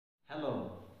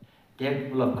Hello, dear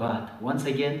people of God. Once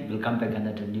again, welcome back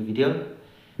another new video.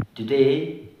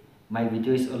 Today, my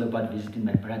video is all about visiting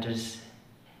my brother's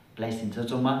place in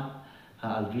Jotsoma.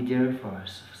 I'll be there for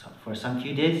some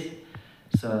few days.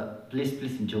 So please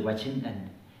enjoy watching. And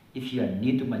if you are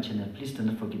new to my channel, please do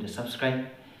not forget to subscribe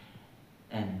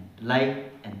and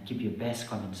like and keep your best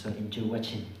comment. So enjoy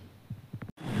watching.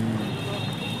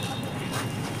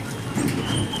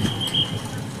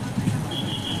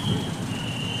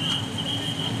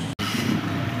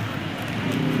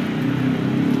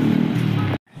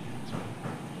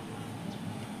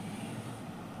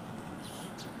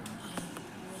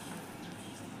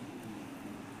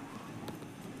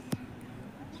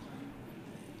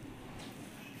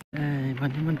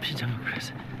 One pajama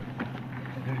dress.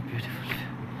 Very beautiful.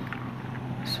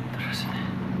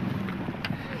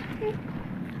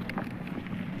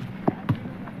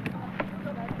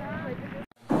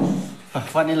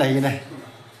 Funny lah ini.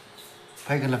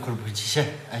 Pai kalau kau berjiji sih,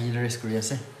 ayi dress kuliah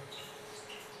sih.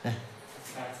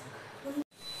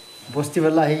 Bosti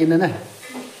wala ini na.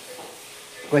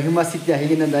 Kau masih tiada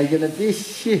ini na ayi lah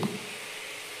bishi.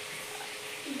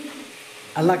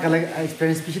 अलग-अलग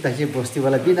experience पिछे ताकि बोस्ती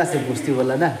वाला भी ना से बोस्ती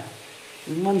वाला ना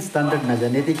इमान standard ना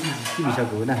जाने थे कि विषय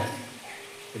को ना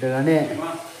इधर गाने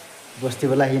बोस्ती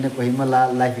वाला ही ना कोई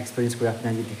माला लाइफ एक्सपीरियंस को अपने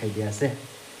आगे दिखाई दिया से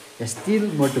still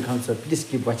more to come, so please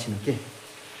keep watching. Okay,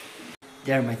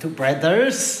 they are my two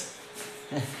brothers.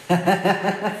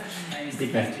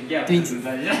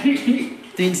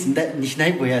 Twins that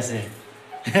nishnai boya se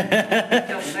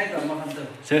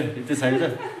so itu saya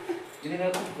tu.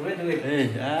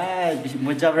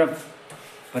 Mujah berapa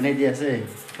panai dia se,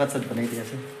 pasal panai dia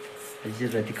se. Aje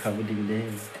rati khabu ding deh.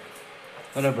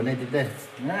 Orang panai dia deh.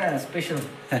 Nah, special.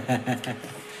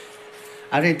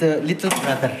 Ada itu little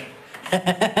brother.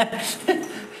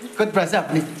 Good brother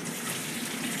apni.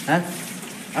 Hah?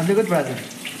 Apni good brother.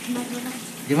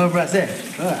 Jemur brother.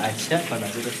 Oh, acha pada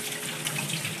tu.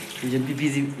 He just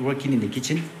busy working in the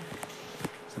kitchen.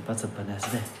 So pasal panai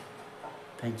se.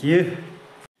 Thank you.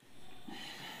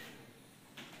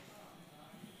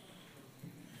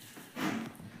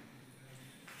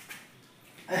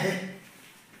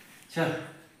 So,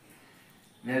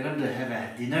 we are going to have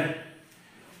a dinner.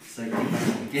 So,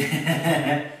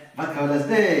 what kau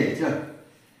last day? So,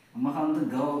 makan tu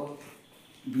gau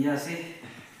biasa.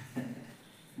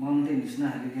 Mom tu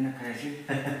nisna hari kena kaya sih.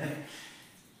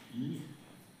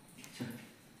 So,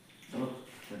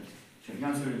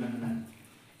 yang sudah mana?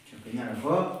 So, kena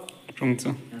apa?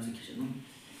 Pronto. Yang sudah kisah.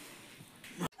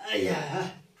 Ayah,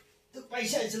 tu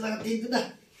paisa jelang tidur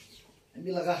dah.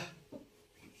 Ambil lagi.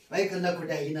 Baik kena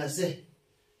kuda hina se,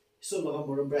 so laga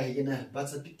morom berah hina,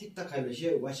 baca pitik tak kaya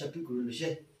se, washa pikul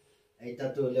se, aita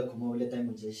tu le kumau le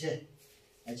time muncul se,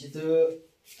 aci tu,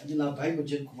 aci lah baik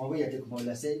muncul kumau ya tu kumau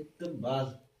le se, tu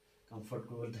bal comfort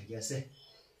kumau dah kaya se,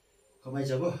 kumai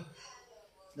jabo,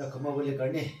 dah kumau boleh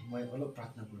karne, mau kalau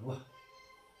pratna kuru.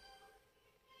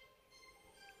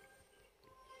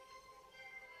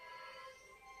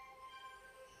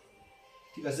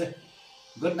 ठीक है sir,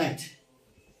 good night.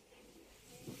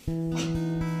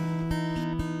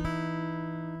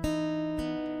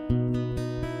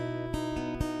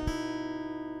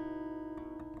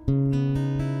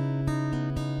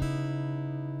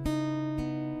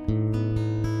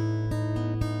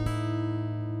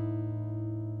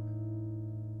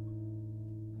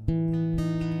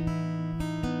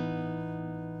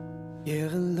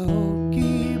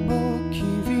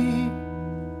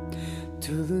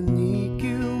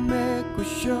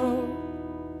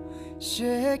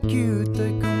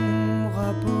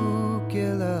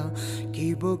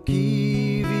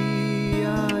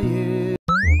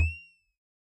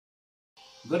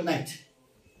 Good night.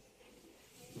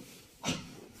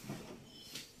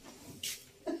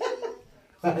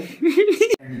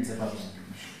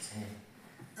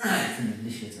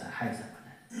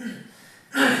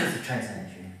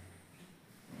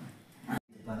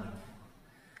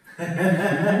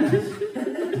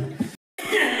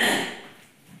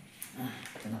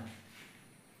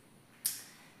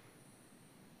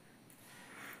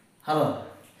 Hello,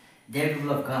 dear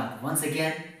people of God. Once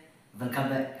again, welcome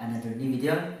back another new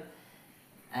video.